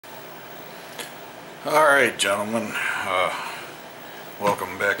Alright, gentlemen,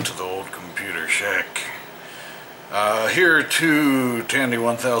 welcome back to the old computer shack. Here are two Tandy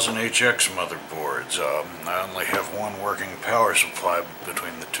 1000HX motherboards. I only have one working power supply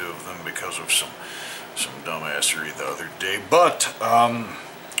between the two of them because of some dumbassery the other day, but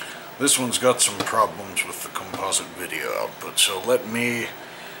this one's got some problems with the composite video output, so let me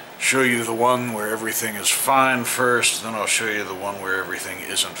show you the one where everything is fine first, then I'll show you the one where everything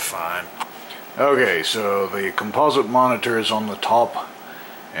isn't fine. Okay, so the composite monitor is on the top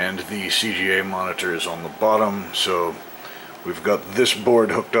and the CGA monitor is on the bottom, so we've got this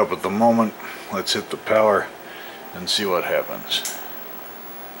board hooked up at the moment. Let's hit the power and see what happens.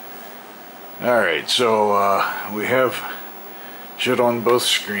 Alright, so we have shit on both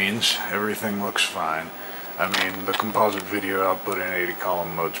screens. Everything looks fine. I mean, the composite video output in 80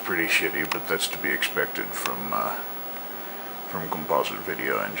 column mode's pretty shitty, but that's to be expected from composite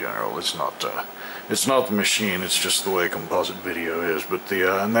video in general. It's not the machine, it's just the way composite video is. But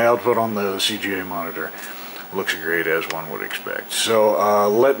and the output on the CGA monitor looks great, as one would expect. So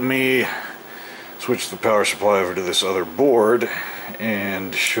let me switch the power supply over to this other board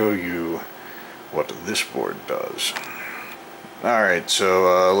and show you what this board does. Alright,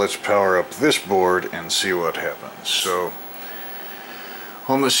 so let's power up this board and see what happens. So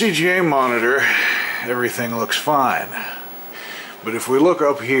on the CGA monitor, everything looks fine. But if we look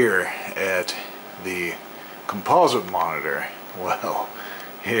up here at the composite monitor, well,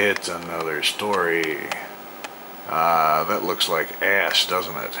 it's another story. That looks like ass,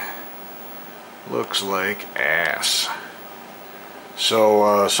 doesn't it? Looks like ass.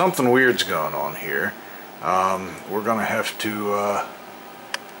 So something weird's going on here. We're gonna have to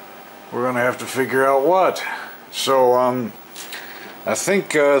figure out what. So I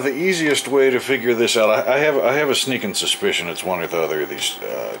think the easiest way to figure this out, I have a sneaking suspicion it's one or the other of these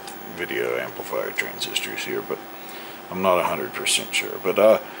video amplifier transistors here, but I'm not 100% sure. But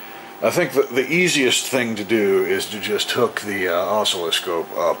I think the easiest thing to do is to just hook the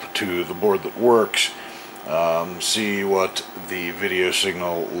oscilloscope up to the board that works, see what the video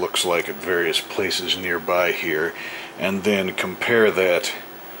signal looks like at various places nearby here, and then compare that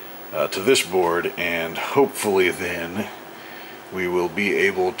to this board, and hopefully then we will be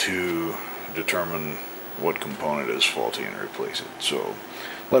able to determine what component is faulty and replace it. So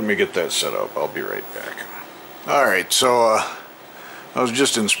let me get that set up. I'll be right back. Alright, so I was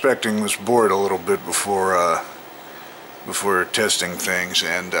just inspecting this board a little bit before testing things,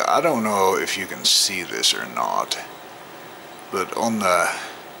 and I don't know if you can see this or not, but on the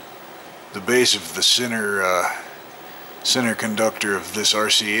base of the center conductor of this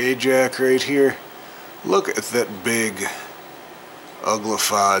RCA jack right here, look at that big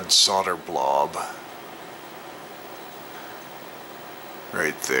uglified solder blob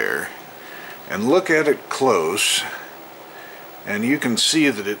right there, and look at it close, and you can see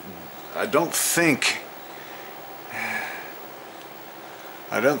that I don't think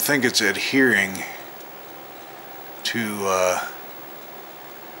it's adhering to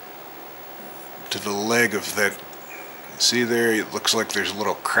the leg of that. See there, it looks like there's a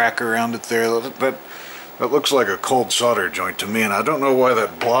little crack around it there. That looks like a cold solder joint to me, and I don't know why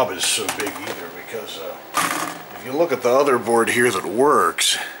that blob is so big either, because if you look at the other board here that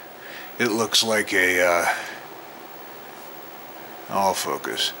works, it looks like a I'll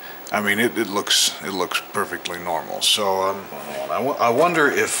focus. I mean, it looks perfectly normal. So I wonder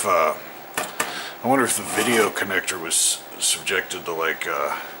if the video connector was subjected to like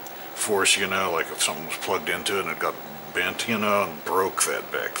force, you know, like if something was plugged into it and it got bent, you know, and broke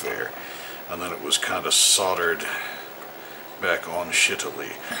that back there, and then it was kind of soldered back on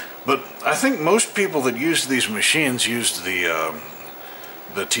shittily. But I think most people that used these machines used the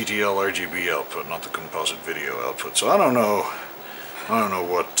TTL RGB output, not the composite video output. So I don't know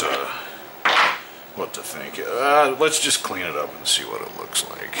what to think. Let's just clean it up and see what it looks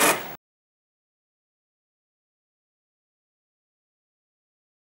like.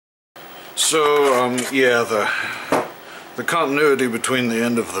 So yeah, the continuity between the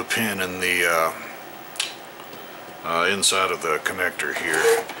end of the pin and the inside of the connector here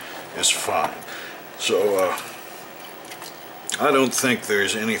is fine. So I don't think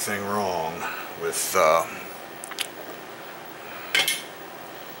there's anything wrong with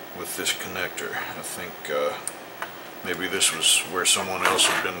this connector. I think maybe this was where someone else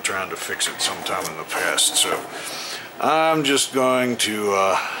had been trying to fix it sometime in the past. So I'm just going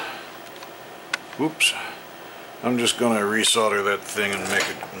to I'm just going to resolder that thing and make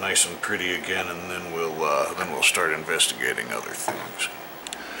it nice and pretty again, and then we'll start investigating other things.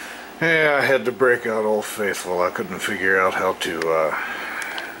 Yeah, I had to break out Old Faithful. I couldn't figure out how to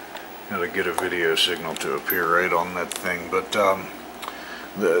to get a video signal to appear right on that thing, but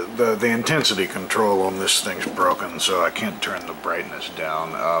the intensity control on this thing's broken, so I can't turn the brightness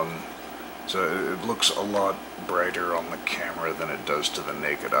down. So it looks a lot brighter on the camera than it does to the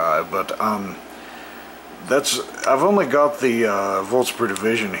naked eye, but I've only got the volts per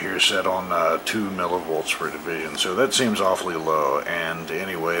division here set on 2 millivolts per division, so that seems awfully low. And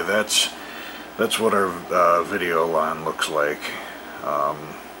anyway, that's what our video line looks like,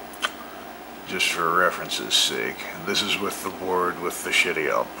 just for reference's sake. This is with the board with the shitty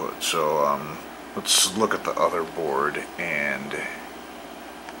output, so let's look at the other board and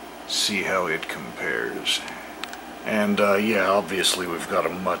see how it compares. And yeah, obviously we've got a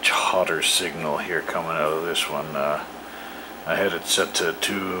much hotter signal here coming out of this one. I had it set to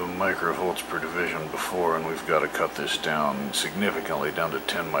 2 microvolts per division before, and we've got to cut this down significantly, down to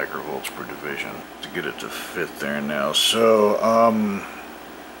 10 microvolts per division to get it to fit there now. So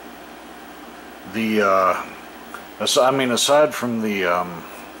aside from the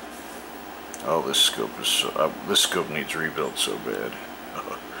oh, this scope is so, this scope needs rebuilt so bad.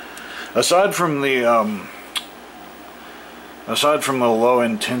 Aside from the low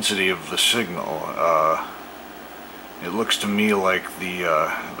intensity of the signal, it looks to me like the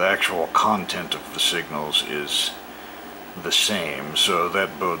actual content of the signals is the same, so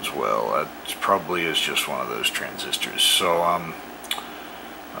that bodes well. It probably is just one of those transistors. So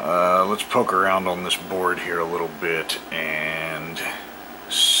let's poke around on this board here a little bit and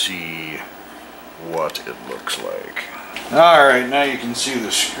see what it looks like. Alright, now you can see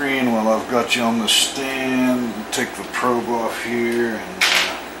the screen while I've got you on the stand. Take the probe off here, and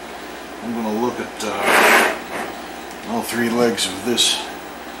I'm going to look at all 3 legs of this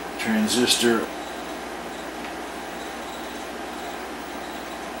transistor.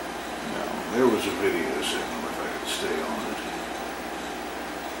 Now, there was a video signal if I could stay on it.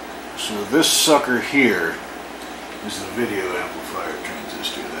 So this sucker here is the video amplifier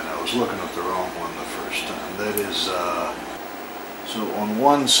transistor. Then I was looking at the wrong one the first time. That is, so on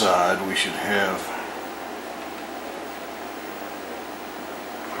one side we should have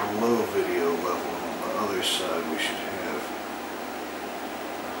a low video level, and on the other side we should have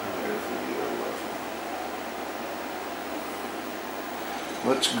a higher video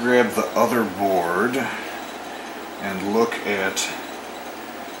level. Let's grab the other board and look at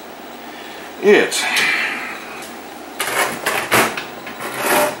it.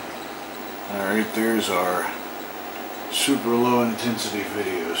 Alright, there's our super low intensity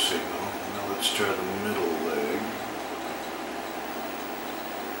video signal. Now let's try the middle leg.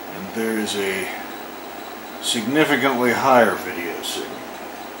 And there's a significantly higher video signal.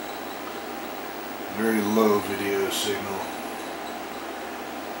 Very low video signal.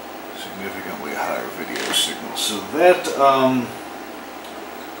 Significantly higher video signal. So that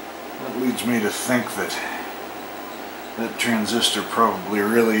leads me to think that that transistor probably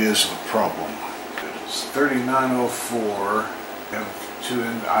really is the problem. It's 3904.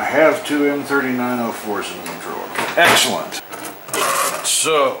 I have two M3904s in the drawer. Excellent.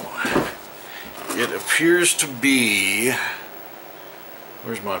 So, it appears to be...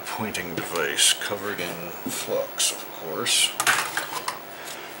 Where's my pointing device? Covered in flux, of course.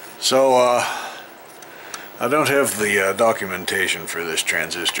 So, I don't have the documentation for this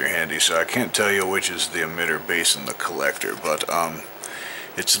transistor handy, so I can't tell you which is the emitter, base, and the collector, but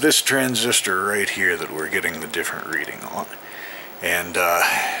it's this transistor right here that we're getting the different reading on. And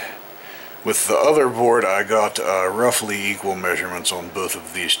with the other board, I got roughly equal measurements on both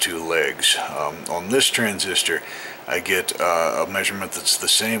of these 2 legs. On this transistor, I get a measurement that's the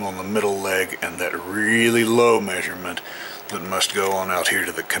same on the middle leg, and that really low measurement that must go on out here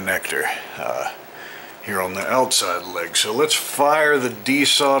to the connector. Here on the outside leg. So let's fire the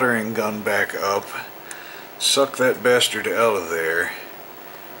desoldering gun back up, suck that bastard out of there,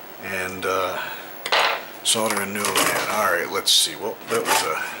 and solder a new one in. Alright, let's see. Well, that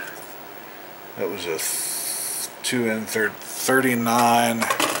was a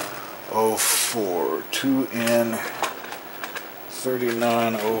 2N3904.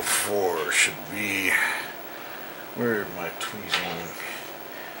 2N3904 should be... Where are my tweezing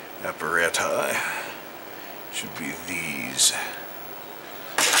apparati? Should be these.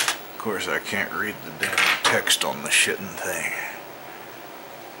 Of course, I can't read the damn text on the shitting thing.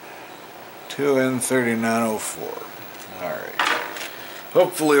 2N3904. Alright.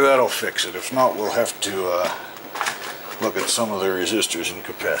 Hopefully that'll fix it. If not, we'll have to look at some of the resistors and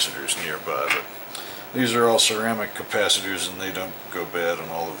capacitors nearby. But these are all ceramic capacitors, and they don't go bad,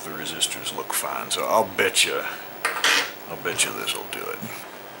 and all of the resistors look fine. So I'll bet you this will do it.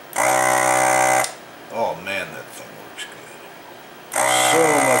 Oh man, that thing works good. So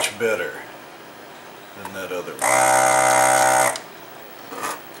much much better than that other one.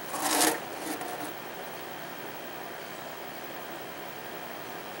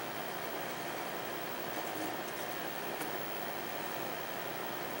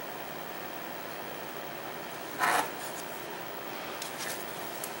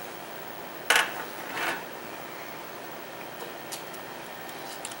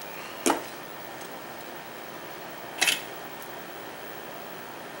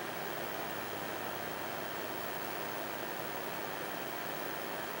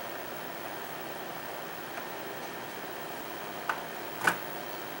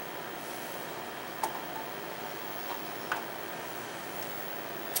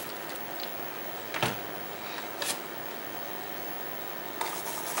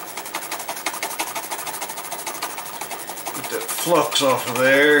 Get that flux off of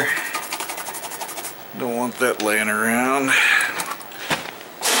there. Don't want that laying around.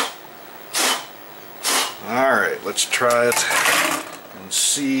 Alright, let's try it and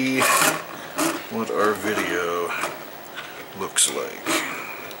see what our video looks like.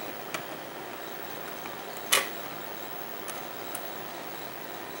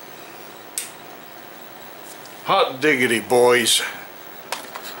 Hot diggity, boys.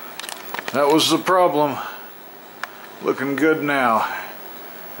 That was the problem. Looking good now.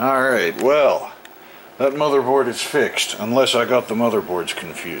 Alright, well, that motherboard is fixed, unless I got the motherboards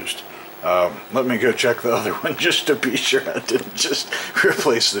confused. Let me go check the other one just to be sure I didn't just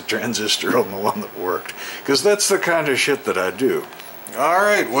replace the transistor on the one that worked. Because that's the kind of shit that I do.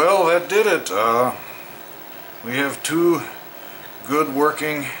 Alright, well, that did it. We have two good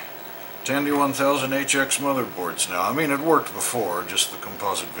working Tandy 1000 HX motherboards now. I mean, it worked before, just the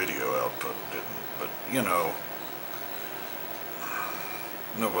composite video output didn't. But, you know,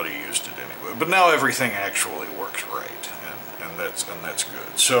 nobody used it anyway. But now everything actually works right, and that's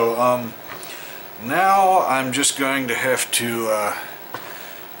good. So now I'm just going to have to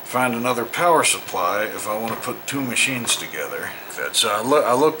find another power supply if I want to put two machines together. So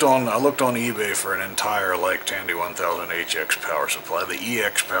I looked on eBay for an entire like Tandy 1000 HX power supply. The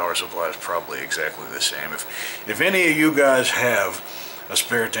EX power supply is probably exactly the same. If any of you guys have a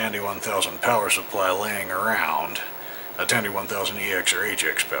spare Tandy 1000 power supply laying around, a Tandy 1000 EX or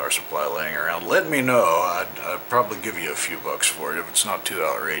HX power supply laying around, let me know. I'd probably give you a few bucks for it if it's not too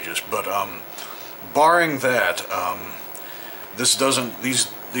outrageous. But barring that,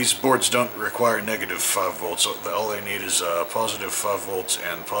 these boards don't require negative 5 volts. All they need is positive 5 volts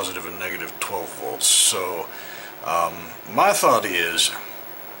and positive and negative 12 volts. So my thought is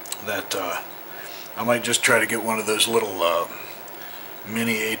that I might just try to get one of those little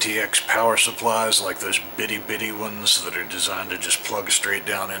mini ATX power supplies, like those bitty ones that are designed to just plug straight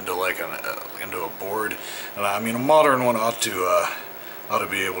down into like into a board. And I mean, a modern one ought to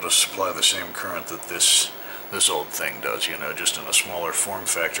be able to supply the same current that this old thing does, you know, just in a smaller form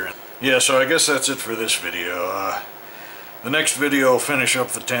factor. Yeah, so I guess that's it for this video. The next video will finish up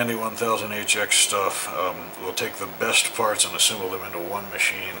the Tandy 1000 HX stuff. We'll take the best parts and assemble them into one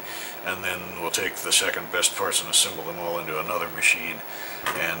machine, and then we'll take the second best parts and assemble them all into another machine.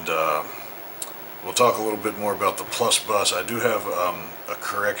 And we'll talk a little bit more about the plus bus. I do have a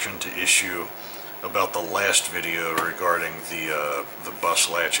correction to issue about the last video regarding the bus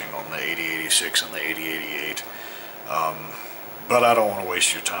latching on the 8086 and the 8088. But I don't want to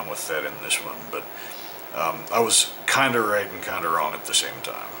waste your time with that in this one. But I was kind of right and kind of wrong at the same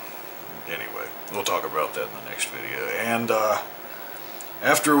time. Anyway, we'll talk about that in the next video. And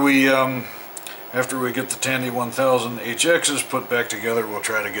after we get the Tandy 1000 HXs put back together, we'll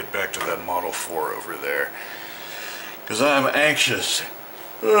try to get back to that Model 4 over there, because I'm anxious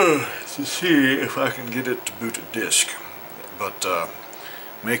to see if I can get it to boot a disc. But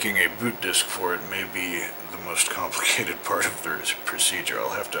making a boot disc for it may be the most complicated part of the procedure.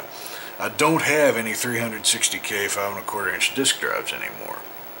 I don't have any 360K 5¼ inch disc drives anymore.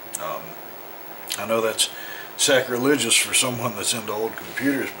 I know that's sacrilegious for someone that's into old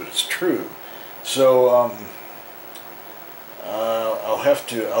computers, but it's true. So I'll have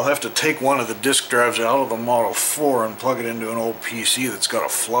to take one of the disk drives out of the Model 4 and plug it into an old PC that's got a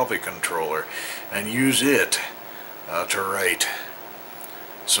floppy controller, and use it to write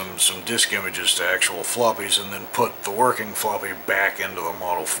some disk images to actual floppies, and then put the working floppy back into the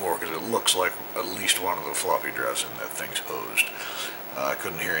Model 4, because it looks like at least one of the floppy drives in that thing's hosed. I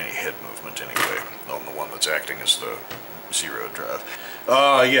couldn't hear any head movement anyway on the one that's acting as the 0 drive.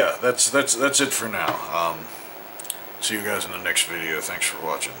 Yeah, that's it for now. See you guys in the next video. Thanks for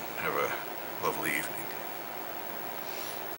watching. Have a lovely evening.